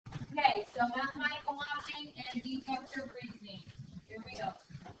So mathematical modeling and deductive reasoning. Here we go.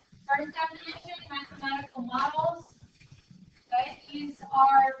 First definition, mathematical models. Okay, these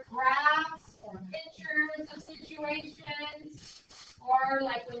are graphs or pictures of situations, or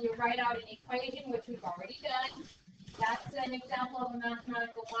like when you write out an equation, which we've already done. That's an example of a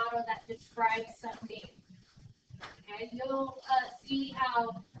mathematical model that describes something. Okay, you'll see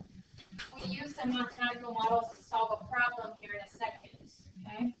how we use some mathematical models to solve a problem here in a second.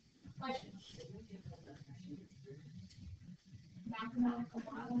 Okay, questions? Mathematical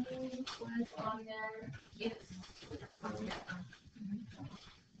modeling was on there. Yes.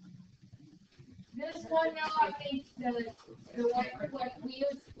 This one now, I think the one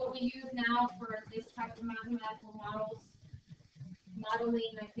what we use now for this type of mathematical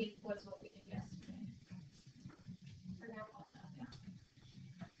modeling, I think was what we did yesterday.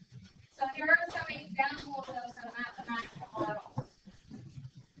 So here are some examples of some mathematical models.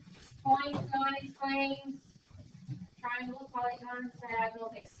 Points, lines, planes, triangles, polygons,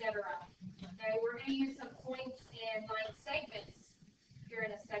 diagonals, etc. Okay, we're going to use some points and line segments here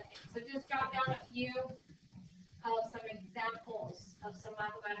in a second. So just jot down a few of some examples of some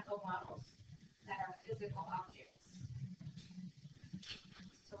mathematical models that are physical objects.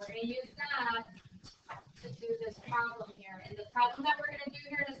 So we're going to use that to do this problem here. And the problem that we're going to do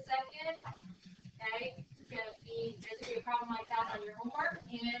here in a second, okay, there's going to be a problem like that on your homework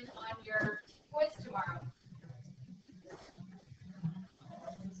and on your quiz tomorrow.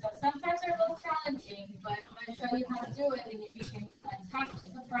 So sometimes they're a little challenging, but I'm going to show you how to do it, and if you can attack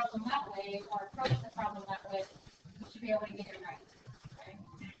the problem that way or approach the problem that way, you should be able to get it right. Okay?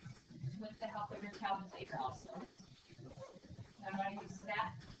 With the help of your calculator also. Now I'm going to use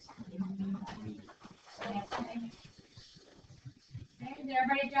that. Okay. Did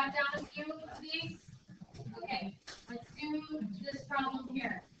everybody jot down a few of these? Okay, let's do this problem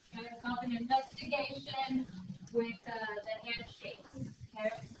here. Okay, it's called an investigation with the handshakes.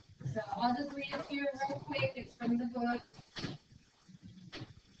 Okay, so I'll just read it to you real quick. It's from the book.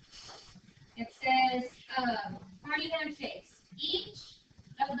 It says, party handshakes. Each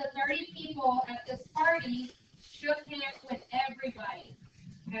of the 30 people at this party shook hands with everybody.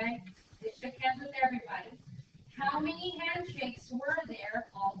 Okay, they shook hands with everybody. How many handshakes were there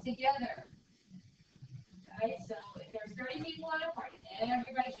altogether? Okay, so if there's 30 people at a party,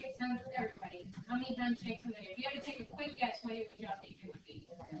 everybody shakes hands with everybody. How many handshakes were there? If you had to take a quick guess, what do you think it would be?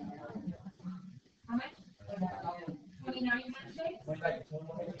 How much? 29 handshakes?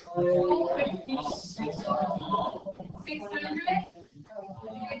 600?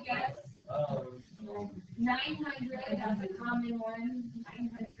 Good guess. 900, that's a common one.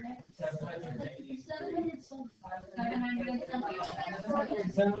 900. 700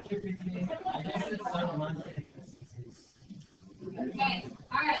 Okay,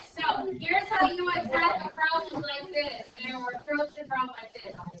 alright, so here's how you attack a problem like this, or approach a problem like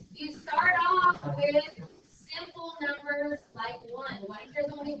this. You start off with simple numbers like 1. What if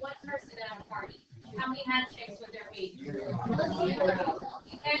there's only one person at a party? How many handshakes would there be? 0.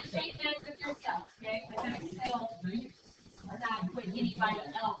 You can't shake hands with yourself, okay? I can't still not put anybody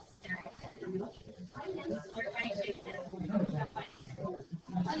else there. Everybody shakes hands.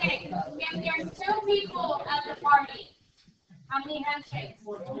 Okay, if there's 2 people at the party, how many handshakes?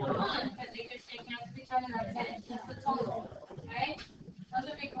 1, because they just shake hands with each other, that's it. That's the total. Okay? Those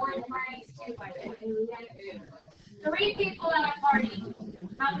would be boring parties too, by the way. 3 people at a party.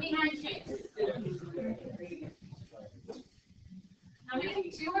 How many handshakes? How many?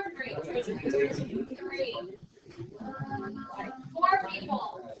 2 or 3? 3. 4 people.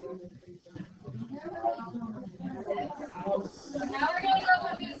 Now we're going to go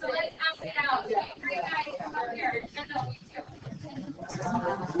with this, so let's ask it out. Okay, 3 guys, come up here.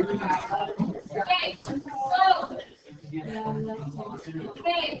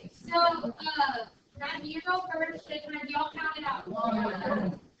 Okay, so, Matthew, you go first, and y'all count it out.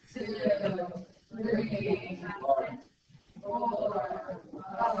 1, 2, 3, 4,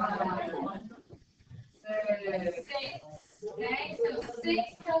 5, 6. Okay, so 6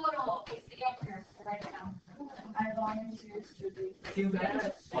 total. Stay up here, right now. I volunteer to do 2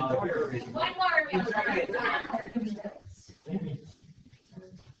 minutes. 1 more.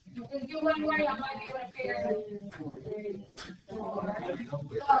 If you do 1 more, y'all might be able to figure it out. 3, 4,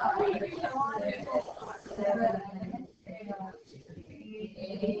 5, 6, 7,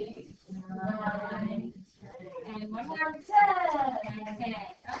 8, 9, and 1 more. 10.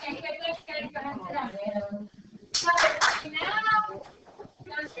 Okay, good, guys. Go ahead and sit down. So now,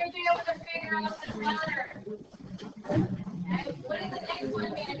 you should be able to figure out this letter. Okay, what is the next one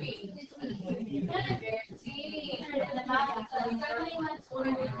going to be? 15. And the math, so 71,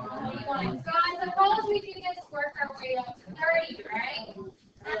 20, 21,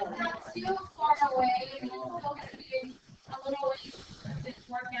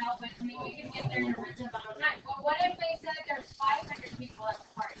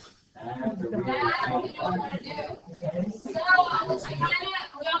 all want to do. So, we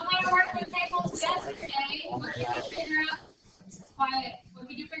all kind of worked with tables yesterday. What did you figure out? Quiet. What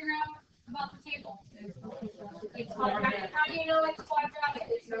did you figure out about the table? It's quadratic. How do you know it's quadratic?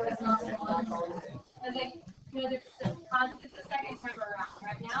 It's not because it's constant the second time around.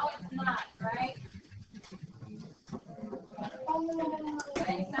 Right now it's not, right?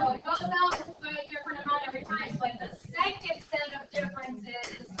 Okay, so it goes out by a different amount every time, but the second set of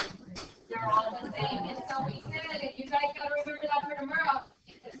differences, they're all the same. And so we said, if you guys got to remember that for tomorrow,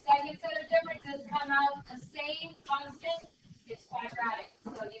 if the second set of differences come out the same constant, it's quadratic.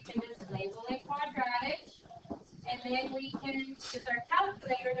 So you can just label it quadratic, and then we can use our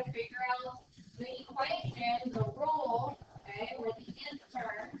calculator to figure out the equation, the rule, okay, or the nth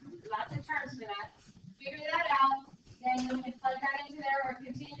term, lots of terms for that. Figure that out, then we can plug that into there or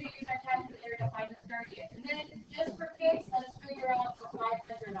continue to use our calculator to find the 30th. And then just for kicks, let's figure out the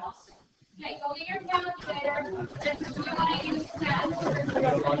 500 also. Okay, go get your calculator. This is what I use that.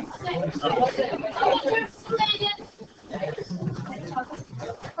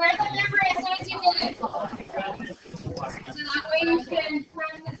 Where's the number as soon as you do it? So that way you can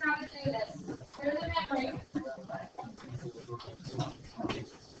practice how to do this. Here's the memory.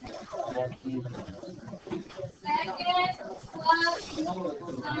 Second plus sum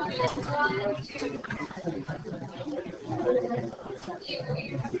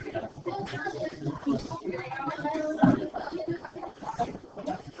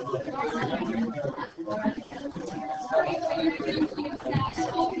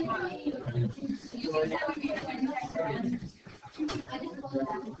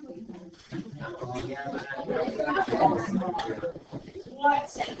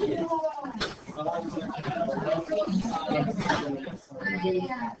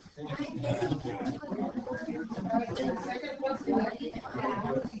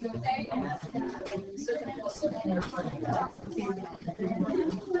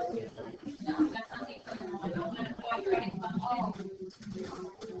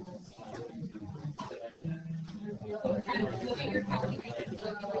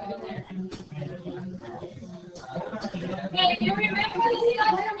Hey, if you remember this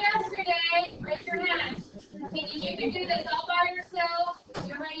stuff from yesterday, raise your hand. Okay, you can do this all by yourself.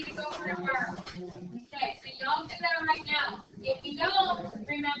 You're ready to go for tomorrow. Okay, so y'all do that right now. If you don't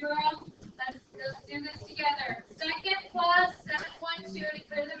remember them, let's do this together. Second plus 712 to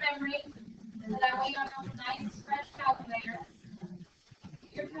clear the memory. So that way you have a nice fresh calculator.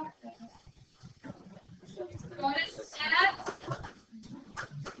 Your calculator. Go to stats.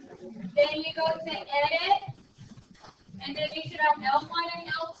 Then you go to edit. And then you should have L1 and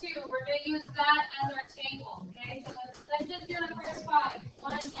L2. We're going to use that as our table. Okay, so let's just do the first 5.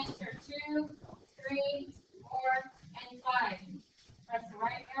 1, enter 2, 3, 4, and 5. Press the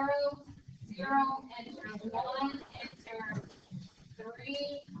right arrow. 0, enter 1, enter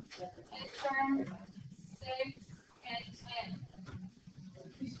 3, enter 6, and 10.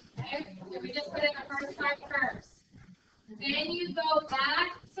 Okay, so we just put in the first 5 first. Then you go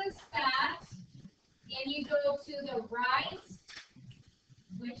back to stats. And you go to the right,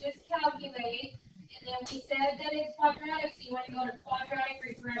 which is calculate, and then we said that it's quadratic, so you want to go to quadratic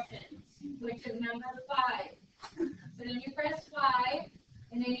regression, which is number 5. So then you press 5,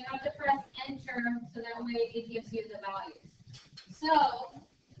 and then you have to press enter, so that way it gives you the values. So,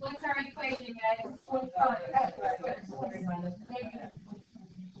 what's our equation, guys? 45.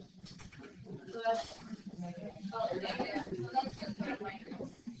 Oh, negative. So let's just put it right here.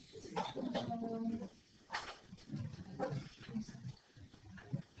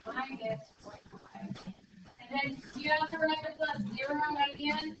 Minus 0.5. And then do you have to write the plus 0 at the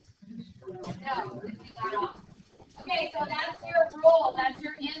end? No, let's take that off. Okay, so that's your rule. That's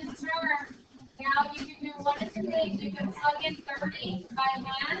your nth term. Now you can do one of two things. You can plug in 30 by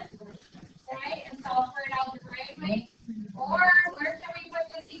hand, right, and solve for it out the right way. Or where can we put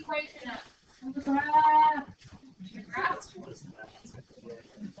this equation up? Your graph?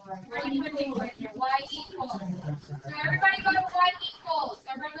 Where do you put the equation? Y equals. So everybody go to y equals.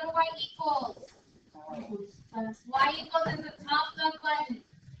 Everybody go to y equals. Y equals is the top of the button.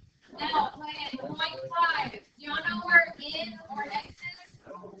 Now put in 0.5. Do y'all know where in or x is?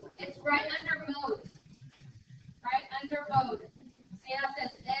 It's right under mode. Right under mode. See how it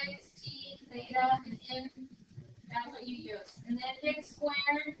says x, t, theta, and n? That's what you use. And then hit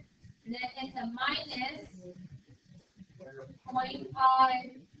squared. And then hit the minus 0.5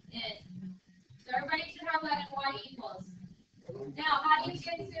 in. So everybody should have that in y equals. Now, how do you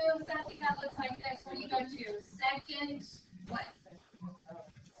get to something that looks like this? What do you go to? Second, what?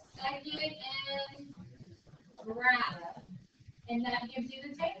 Second in graph. And that gives you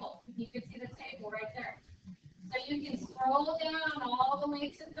the table. You can see the table right there. So you can scroll down all the way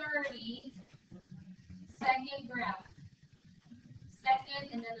to 30. Second graph.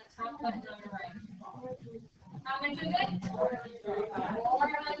 Second, and then the top button on the right. How much is it? 435. I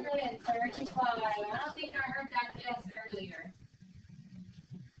don't think I heard that guess earlier.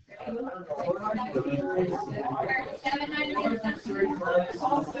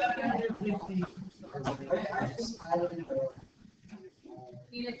 750.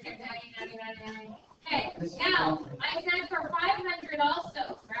 You just get 99. Okay, now I said for 500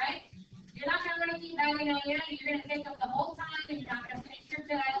 also, right? You're not going to want to keep 99. You're going to take up the whole time, and you're not going to finish your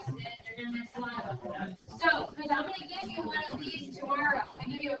test, and you're going to miss a lot of them. So, because I'm going to give you one of these tomorrow. I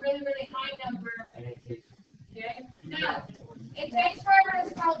give you a really, really high number. Okay? Now, it takes forever to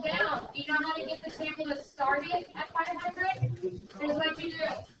scroll down. You know how to get the table to start it at 500? Here's what you do.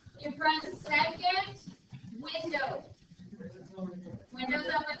 You press second window. Windows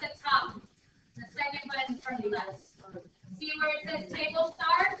up at the top. The second button from the left. See where it says table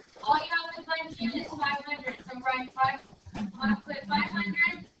start? All you have to punch in is 500. So write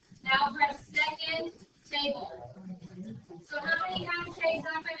 500. Now press second table. So how many handshakes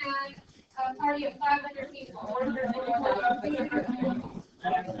happen at a party of 500 people?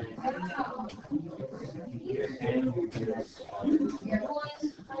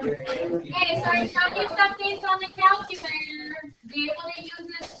 Okay, so I showed you some things on the calculator. Be able to use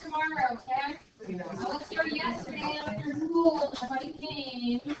this tomorrow, okay? I was here yesterday after school. Somebody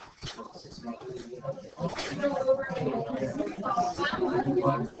came.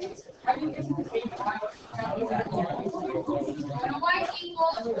 White people,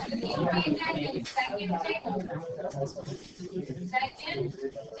 you write that in second table. Second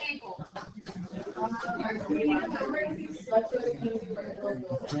table.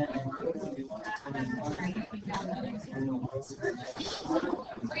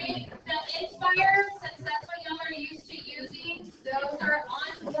 The Inspire, since that's what y'all are used to using, those are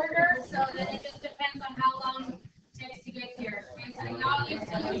on order, so then it just depends on how long it takes to get here. Okay, so y'all used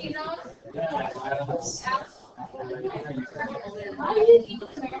to using those?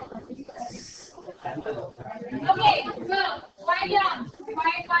 Okay, so quiet down.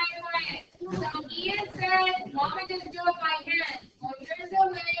 Quiet. So Ian said, Mama just do it by hand. Well, here's a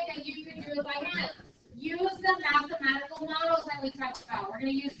way that you can do it by hand. Use the mathematical models that we talked about. We're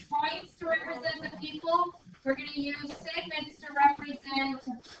going to use points to represent the people. We're going to use segments to represent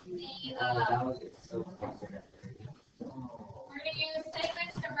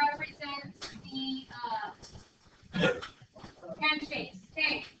handshakes.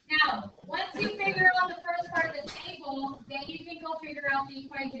 Okay. Now, once you figure out the first part of the table, then you can go figure out the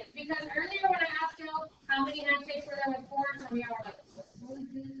equation. Because earlier when I asked you how many handshakes were there with 4, some of you are like,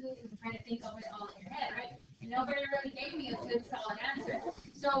 trying to think of it all in your head, right? And nobody really gave me a good solid answer.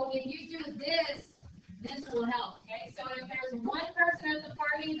 So if you do this will help. Okay. So if there's one person at the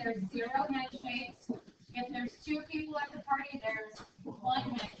party, there's 0 handshakes. If there's 2 people at the party, there's 1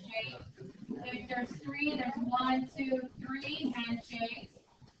 handshake. If there's 3, there's 1, 2, 3 handshakes.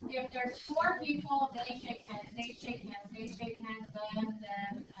 If there's 4 people, they shake hands,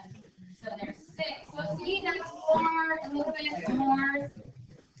 then. So there's 6. So see, that's more, a little bit more,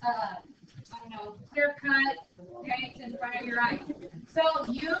 clear cut, okay, it's in front of your eyes. So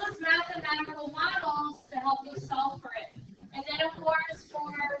use mathematical models to help you solve for it. And then, of course,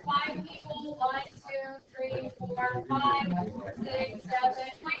 for 5 people, 1, 2, 3, 4, 5, 6, 7.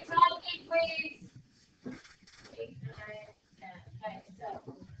 Wait, talking, please. 8, 9, 10. Okay, so.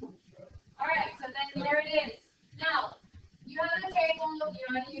 All right, so then there it is. Now, you have the table, you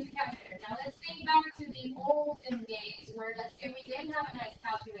know how to use a calculator. Now, let's think back to the olden days where, let's say, we didn't have a nice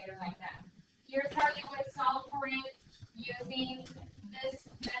calculator like that. Here's how you would solve for it using this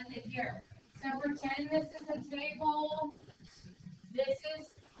method here. So pretend this is a table. This is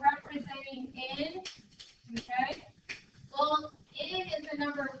representing N, okay? Well, N is the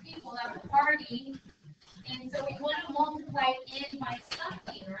number of people at the party, and so we want to multiply N by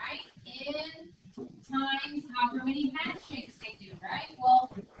something, right? N times however many handshakes they do, right?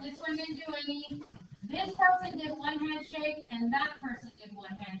 Well, this one didn't do any. This person did 1 handshake, and that person did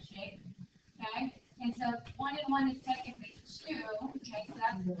 1 handshake, okay? And so 1 and 1 is technically 2, okay? So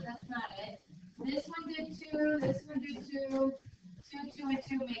that's not it. This one did 2, this one did 2. 2 and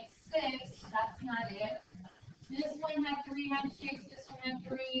 2 makes 6. That's not it. This one had 3 handshakes. This one had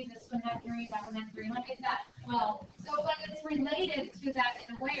 3. This one had 3. That one had 3. Look at that. Well, so but it's related to that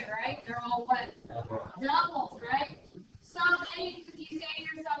in a way, right? They're all what? Doubles, right? So then you say to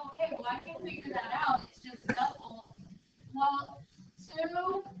yourself, okay, well I can figure that out. It's just double. Well,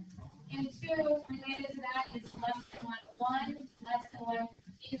 2 and 2 related to that is less than 1. 1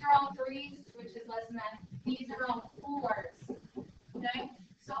 These are all threes, which is less than that. These are all fours. Okay?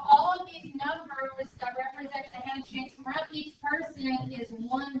 So all of these numbers that represent the handshake from each person is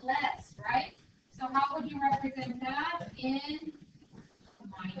one less, right? So how would you represent that? In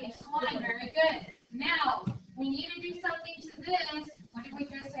 -1. Very good. Now, we need to do something to this. What did we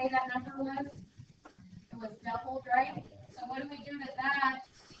just say that number was? It was doubled, right? So what do we do to that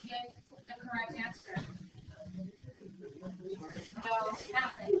to get the correct answer? So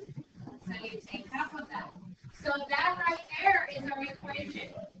half it. So you take half of that. So that right there is our equation.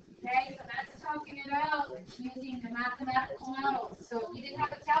 Okay, so that's talking about using the mathematical model. So if you didn't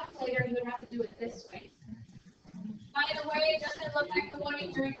have a calculator, you would have to do it this way. By the way, it doesn't look like the one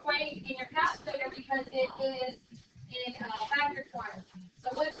in your equation in your calculator because it is in factor form. So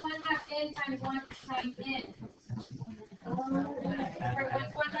which one has n times 1 times n? Or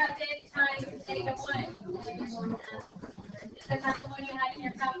which one has n times theta 1? Is that the one you had in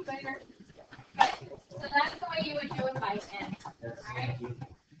your calculator? Okay. So that's the way you would do it by n. Alright?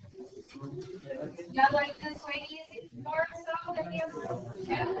 Y'all like this way easy? More so than the other?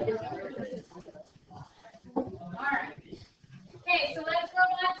 Yeah. Alright. Okay, so let's go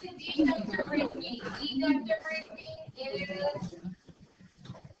on to deductive reasoning. Deductive reasoning is,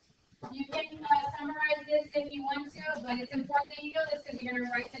 you can summarize this if you want to, but it's important that you know this because you're going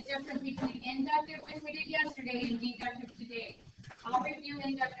to write the difference between inductive, which we did yesterday, and deductive today. I'll review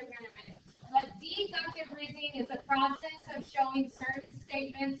inductive here in a minute. But deductive reasoning is the process of showing certain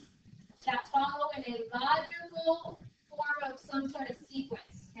statements that follow in a logical form of some sort of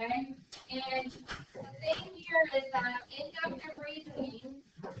sequence, okay? And the thing here is that inductive reasoning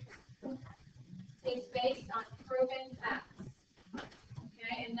is based on proven facts,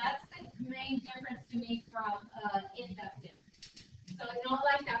 okay? And that's the main difference to me from inductive. So you know,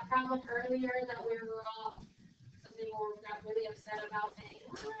 like that problem earlier that we were all, some people got really upset about saying, oh,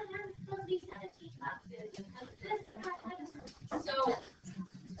 I'm supposed to be 17 boxes, and this,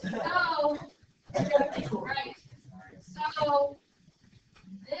 right. So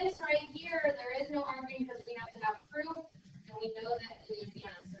this right here, there is no arguing because we have to have proof, and we know that it is the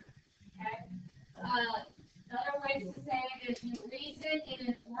answer. Okay. Another way to say it is you reason in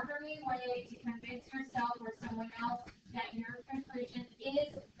an orderly way to convince yourself or someone else that your conclusion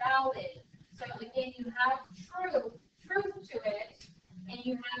is valid. So again, you have truth to it, and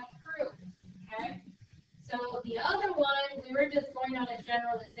you have proof. Okay. So the other one, we were just going on a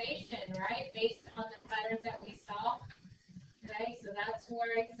generalization, right, based on the patterns that we saw. Okay, so that's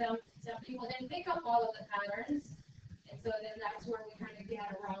where some people didn't pick up all of the patterns, and so then that's where we kind of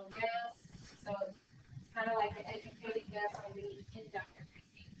had a wrong guess. So it's kind of like an educated guess on the inductive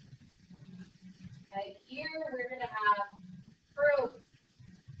reasoning. Okay, here we're going to have proof,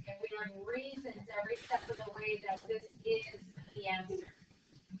 and we have reasons every step of the way that this is the answer.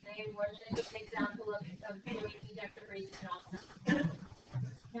 Okay, we're going to give an example of doing deductive reasoning also.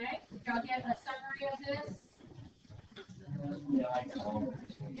 Okay, did y'all get a summary of this?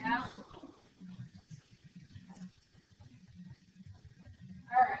 Yeah.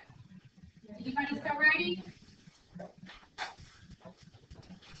 All right. You guys still ready? All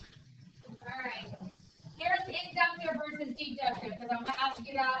right. Here's inductive versus deductive because I'm going to ask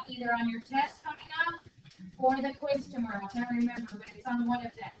you that either on your test coming up or the quiz tomorrow. I can't remember, but it's on one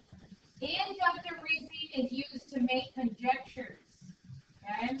of them. Inductive reasoning is used to make conjectures.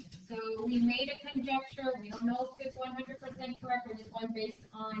 Okay, so we made a conjecture. We don't know if it's 100% correct. We're just going based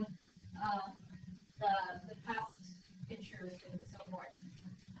on the past pictures and so forth.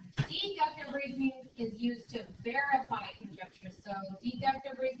 Deductive reasoning is used to verify conjectures. So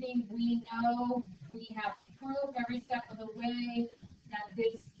deductive reasoning, we know we have proof every step of the way that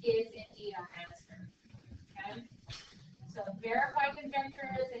this is indeed our answer. Okay. So verified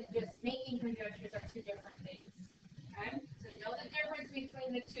conjectures and just making conjectures are two different things. Okay? So know the difference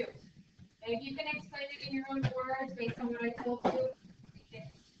between the two. Maybe you can explain it in your own words based on what I told you. You can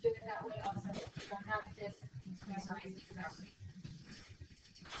do it that way also. You don't have this memorized exactly.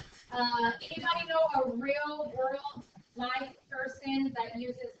 Anybody know a real world life person that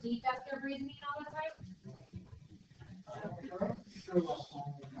uses deductive reasoning all the time?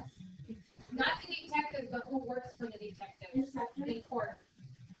 Not the detective, but who works for the detective in court.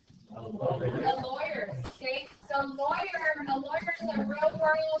 The lawyers. Okay, so a lawyer is a real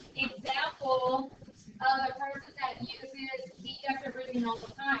world example of a person that uses deductive reasoning all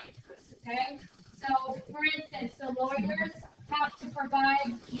the time. Okay, so for instance, the lawyers have to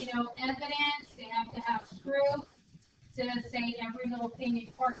provide, evidence. They have to have proof to say every little thing in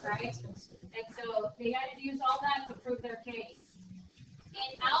court, right? And so they had to use all that to prove their case.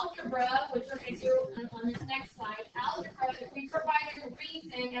 In algebra, which we're going to do on this next slide, algebra, if we provided a reason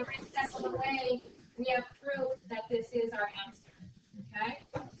say every step of the way, we have proof that this is our answer. Okay?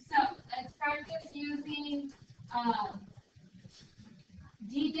 So let's practice using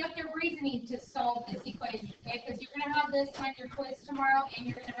deductive reasoning to solve this equation. Okay? Because you're going to have this on your quiz tomorrow, and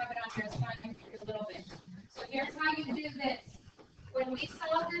you're going to have it on your assignment in a little bit. So here's how you do this. When we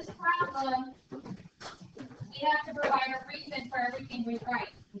solve this problem, we have to provide a reason for everything we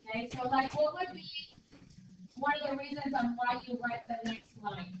write. Okay? So like, what would be one of the reasons on why you write the next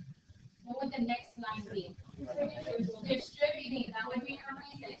line? What would the next line be? Distributing. That would be your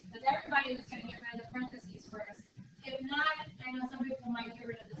reason. Because everybody was going to get rid of the parentheses first. If not, I know some people might get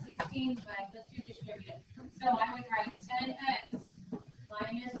rid of the 16, but let's do distributive. So I would write 10x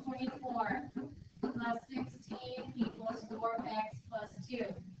minus 24 plus 16 equals 4x plus 2.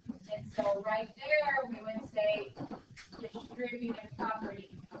 And so right there, we would say distributive property.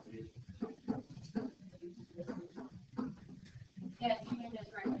 Yes, you can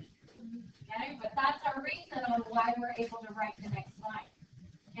just write it. Okay, but that's our reason on why we're able to write the next line.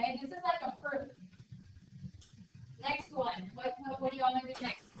 Okay, this is like a proof. Next one. What do you all want to do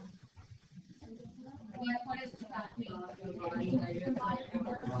next? What does that mean?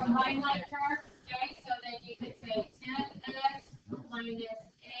 Combine like terms. Okay, so then you could say 10x minus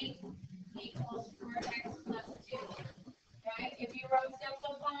 8 equals 4x plus 2. Okay, if you wrote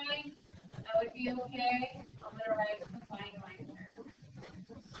simplifying, that would be okay. I'm going to write combine like terms.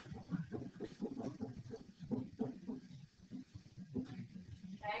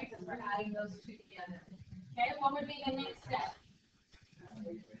 Okay, because we're adding those two together. Okay, what would be the next step?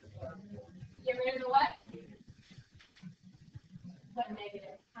 Get rid of the what? What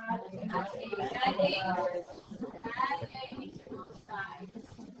negative? Add a to both sides.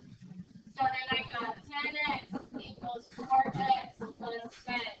 So then I got 10x equals 4x plus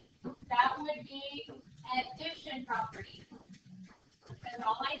 10. That would be addition property. Because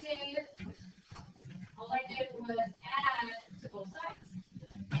all I did was add to both sides.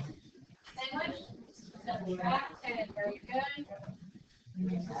 Sandwich? Subtract 10. Very good.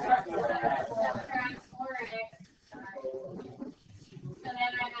 Subtract 4x. So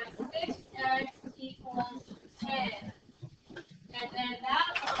then I have 6x equals 10. And then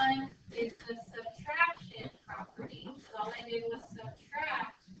that one is the subtraction property. So all I did was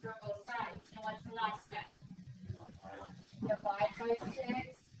subtract from both sides. And what's the last step? Divide by 6.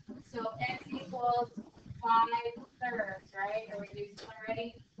 So x equals 5/3, right? I reduced already.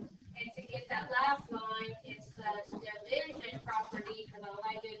 And to get that last line, it's the division property, because all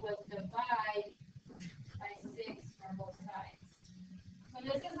I did was divide by 6 from both sides. So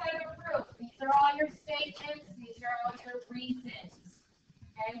this is like a proof. These are all your statements. These are all your reasons.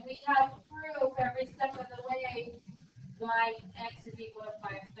 And we have proof every step of the way why x is equal to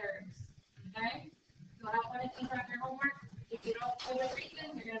 5/3. Okay? So I want to think about your homework. If you don't put a reason